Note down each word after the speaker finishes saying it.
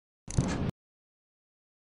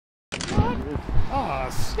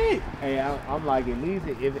shit. Hey, I'm like, at least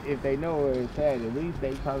if they know where it's at least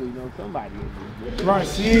they probably know somebody in this. Right,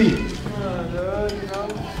 see. You know?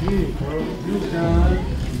 Shit, bro. You done.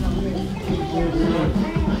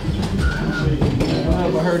 I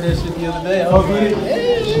heard that shit the other day. Oh, really?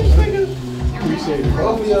 Yeah, appreciate it,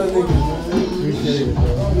 bro. both of y'all niggas, man. Appreciate it,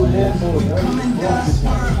 bro.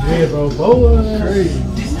 Yeah, bro. Boa, crazy.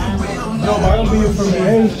 No, but I don't be from the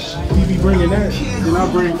A. He be bringing that. Then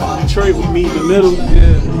I bring from Detroit. We meet in the middle.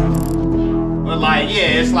 Yeah. But like,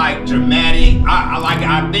 yeah, it's like dramatic.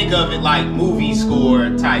 I think of it like movie score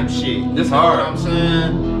type shit. This hard. You know what I'm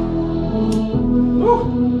saying?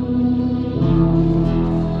 Woo.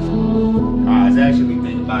 I was actually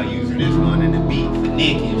thinking about using this one in the beat for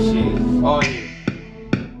Nick and shit. Oh yeah.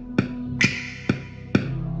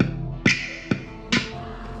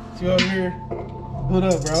 You over here? What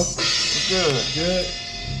up, bro? What's good? Good.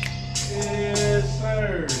 Yes,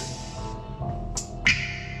 sir.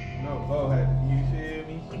 No, Bo had it. You feel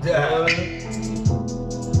me? Yeah.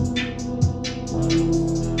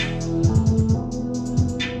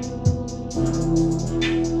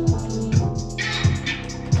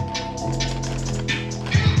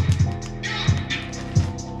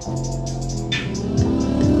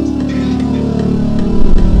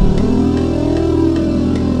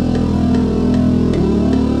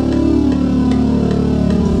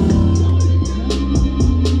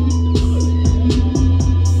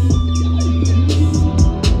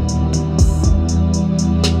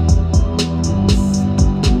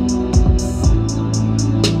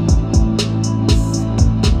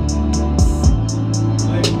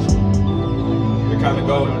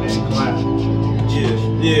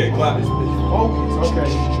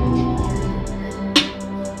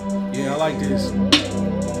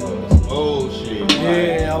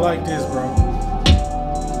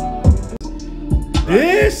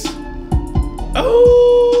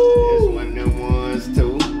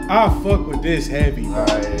 This heavy, bro.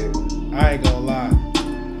 I ain't gonna lie.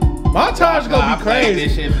 Montage gonna be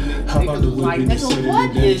crazy. Like, nigga,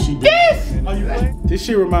 what is this? This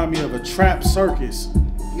shit remind me of a trap circus.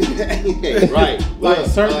 Right. Like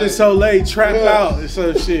Cirque du Soleil trap out and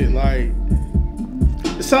some shit. Like,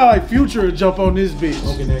 it sound like Future would jump on this bitch.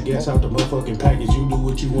 Smoking that gas out the motherfucking package. You do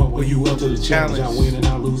what you want when you up to the challenge. I win and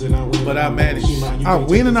I lose and I win. But I manage. I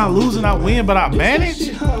win and I lose and I win, but I manage?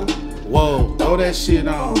 Whoa, throw that shit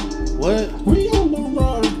on. What? We on the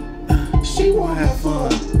run. She won't have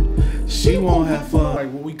fun. She won't have fun.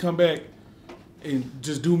 Like when we come back and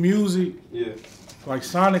just do music, yeah. Like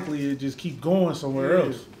sonically, it just keep going somewhere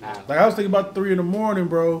else. Like I was thinking about 3 in the morning,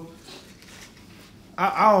 bro.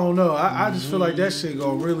 I don't know. I just feel like that shit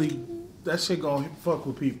gonna fuck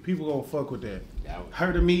with people. People gonna fuck with that.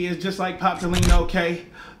 Heard of me is just like Poptolino, okay?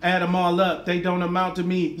 Add them all up, they don't amount to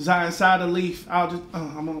me. Zion side of leaf, I'll just,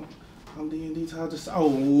 I'm D&D, I'll just,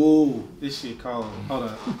 whoa, this shit called, hold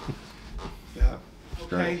up. Yeah.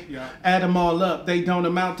 Okay, yeah. Add them all up, they don't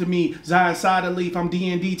amount to me. Zion side of leaf, I'm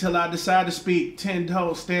D&D till I decide to speak. 10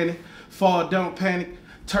 toes standing, fall, don't panic.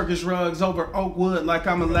 Turkish rugs over oak wood like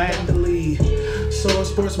I'm Aladdin the lead. So a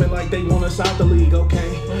sportsman like they want us out the league,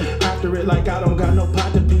 okay? After it like I don't got no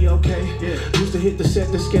pot to be, okay? Yeah. Used to hit the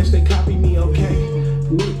set, the sketch, they copy me, okay?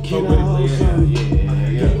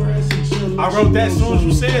 I wrote that as soon as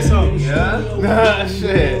you said something. Yeah?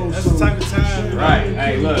 Shit. That's the type of time. Right.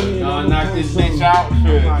 Hey, look, gonna knock this bitch out.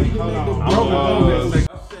 Shit. Hold on.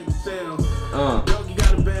 Doggy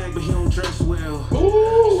got a bag, but he don't dress well.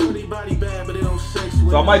 Shorty body bad, but it don't sex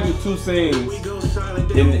well. So I might do 2 scenes.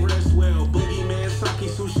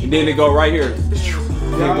 And then they go right here.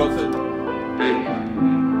 Then go to.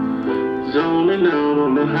 Zoning out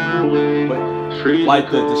on the highway. Like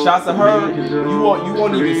the shots of her, you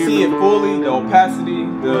won't even see it fully. The opacity,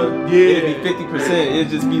 it'd be 50%. It'd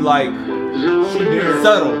just be like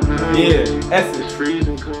subtle. Yeah, essence.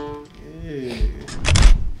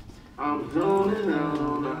 I'm zoning out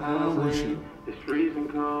on the highway. It's freezing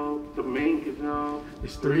cold. The mink is on.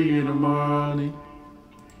 It's 3 in the morning.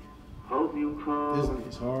 Hope you call. This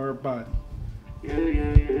is hard body.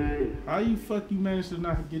 Yeah. How you managed to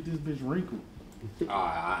not get this bitch wrinkled? Oh,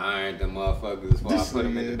 I ironed the motherfuckers before I put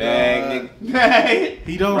them in the bag, nigga.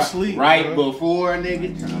 He don't sleep. Right before,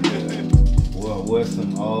 nigga. Well, with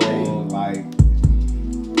some old, like,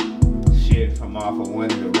 shit from off of one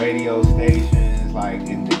of the radio stations, like,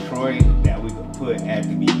 in Detroit, that we could put at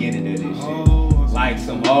the beginning of this shit. Like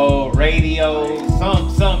some old radio,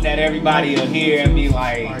 something that everybody will hear and be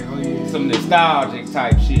like, some nostalgic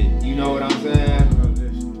type shit. You know what I'm saying?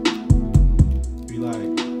 Be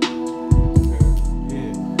like,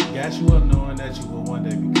 gas you up knowing that you will one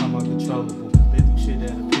day become uncontrollable. Been through shit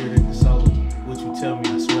that appeared inconsolable. what you tell me,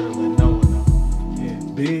 I swear to let no one know. Yeah,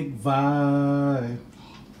 big vibe,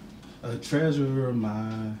 a treasure of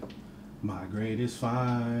mine. My greatest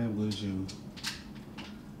find was you.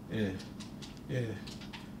 Yeah, yeah,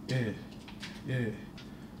 yeah, yeah,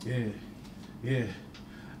 yeah, yeah.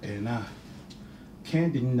 And I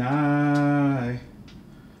can't deny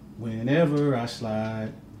whenever I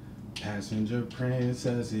slide, passenger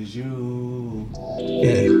princess is you.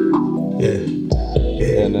 Yeah, yeah,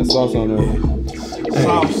 yeah. And that sauce on there.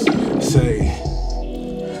 Sauce.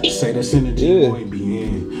 Say that's energy boy be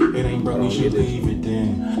in. It ain't broke, we should leave it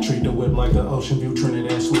then. Treat the whip like the ocean view,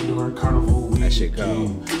 Trinidad, sweet or carnival weekend. That shit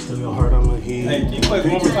cold. Still your heart, I'ma hit. Hey, can you play one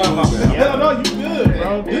more time? Hell no, you good,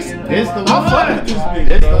 bro. This the one. I fuck with this bitch.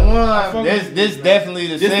 This the one. This definitely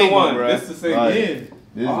the single, bro. This the single. Yeah. This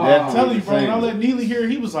definitely I'm telling you, the bro, when I single. let Neely hear,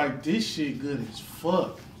 he was like, this shit good as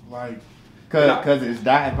fuck. Like, Cause it's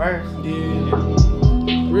diverse.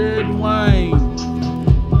 yeah. Red wine.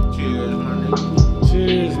 Cheers, my nigga.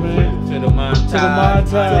 Cheers, man. To the montage.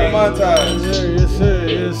 To the montage. Montage. Yes, sir.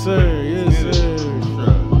 Yes, sir. Yes, sir.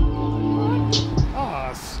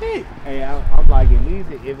 Oh, shit. Hey, I'm like, at least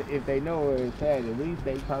if they know where it's at, at least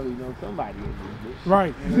they probably know somebody in this bitch.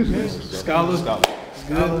 Right. Scholar.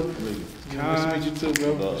 Good. Nice to meet you too,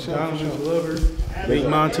 bro. Donavan Glover. Mink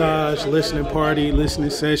Montage, listening party, listening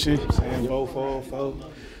session. Saying Bofo,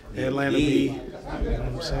 Atlanta B. You know what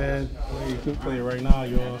I'm saying? You can play it right now,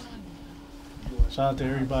 y'all. Shout out to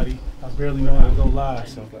everybody. I barely know how to go live,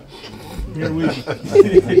 so bear with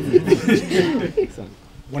me.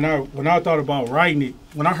 When I thought about writing it,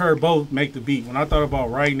 when I heard both make the beat, when I thought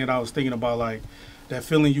about writing it, I was thinking about like that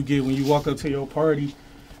feeling you get when you walk up to your party.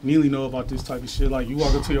 Neely know about this type of shit. Like you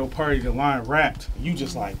walk up to your party, the line wrapped. You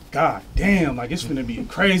just like, God damn, like it's gonna be a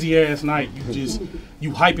crazy ass night.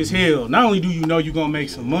 You hype as hell. Not only do you know you're gonna make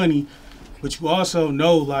some money, but you also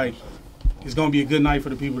know like it's gonna be a good night for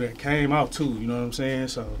the people that came out too. You know what I'm saying?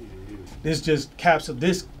 So this just captured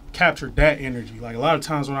that energy. Like a lot of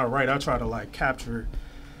times when I write, I try to like capture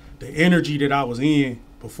the energy that I was in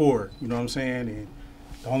before. You know what I'm saying? And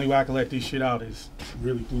the only way I can let this shit out is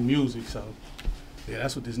really through music. So. Yeah,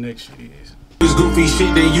 that's what this next shit is. This goofy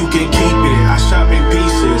shit, then you can keep it. I shop in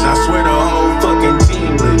pieces, I swear the whole fucking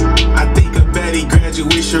team lit. I think a Betty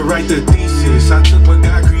graduate should write the thesis. I took what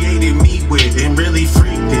God created me with and really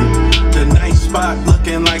freaked it. The nice spot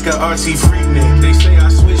looking like an artsy freak neck. They say I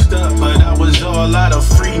switched up, but I was all out of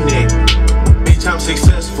free neck. Bitch, I'm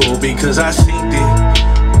successful because I seen it.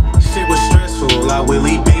 Shit was stressful, I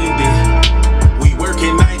Willie beamed it. We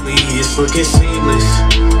working nightly, it's looking seamless.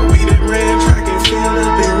 We done ran track and field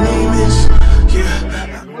up in Lehman's. Yeah.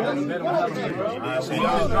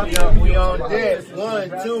 We on deck. 1,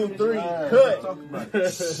 2, 3, cut.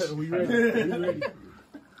 We ready.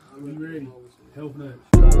 We ready. Health nuts.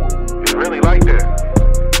 It's really like that.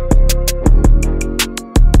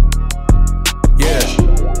 Yeah.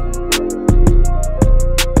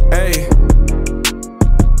 Hey.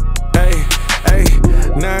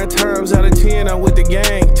 9 times out of 10, I'm with the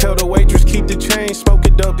gang. Tell the waitress keep the change, smoke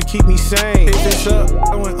it dope to keep me sane. If it's up,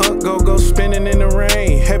 going up, go spinning in the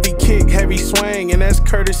rain. Heavy kick, heavy swing, and that's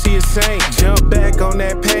courtesy of Saint. Jump back on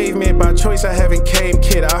that pavement, by choice I haven't came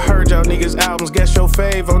kid. I heard y'all niggas albums, guess your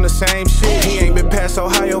fave on the same shit. He ain't been past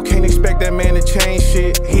Ohio, can't expect that man to change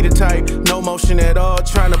shit. He the type, no motion at all,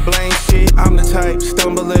 trying to blame shit. I'm the type,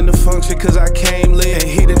 stumbling to function cause I came lit.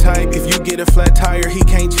 And he the type, if you get a flat tire, he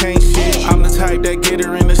can't change shit. I'm the type that get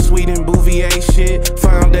her in the suite and Bouvier shit.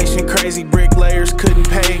 Foundation crazy, bricklayers couldn't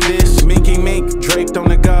pay this. Minky Mink, draped on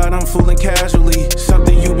the God, I'm fooling casually.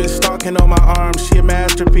 Something you been stalking on my arm, she a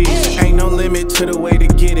masterpiece. Ain't no limit to the way to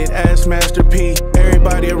get it, ask Master P.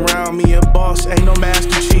 Everybody around me a boss, ain't no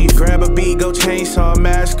Master Chief. Grab a beat, go chainsaw,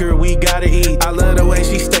 masker, we gotta eat. I love the way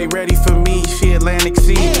she stay ready for me, she Atlantic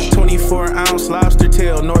Sea. 24-ounce lobster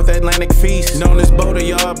tail, North Atlantic feast. Known as Boda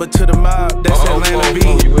Yard, but to the mob, that's Atlanta B.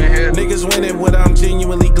 Niggas winning what I'm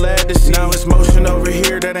genuinely glad to see. Now it's motion over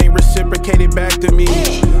here that ain't reciprocated back to me.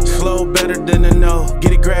 Slow better than a no,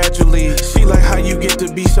 get it gradually. She like how you get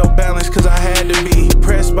to be so balanced, cause I had to be.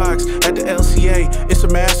 Press box at the LCA, it's a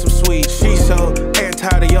massive suite. She so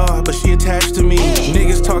anti to y'all, but she attached to me.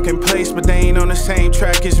 Niggas talking place, but they ain't on the same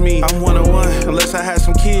track as me. I'm 1-on-1, unless I had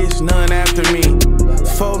some kids, none after me.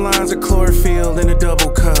 4 lines of chlorophyll in a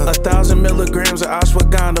double cup. 1,000 milligrams of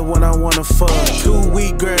ashwagandha when I wanna fuck. 2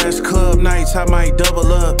 wheatgrass club nights, I might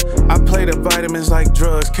double up. I play the vitamins like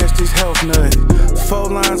drugs, catch this health nut. 4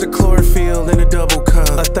 lines of chlorophyll in a double cup.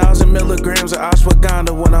 1,000 milligrams of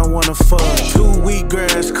ashwagandha when I wanna fuck. 2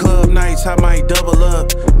 wheatgrass club nights, I might double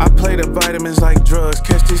up. I play the vitamins like drugs,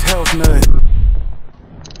 catch this health nut.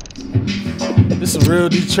 This is real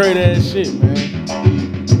Detroit ass shit, man.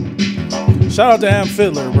 Shout out to Amp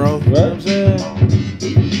Fiddler, bro. You know what I'm saying?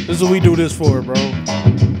 This is what we do this for, bro.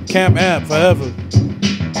 Camp Amp forever.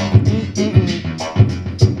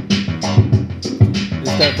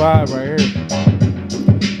 It's that vibe right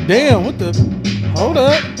here. Damn, what the? Hold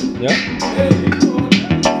up. Yeah. Hey.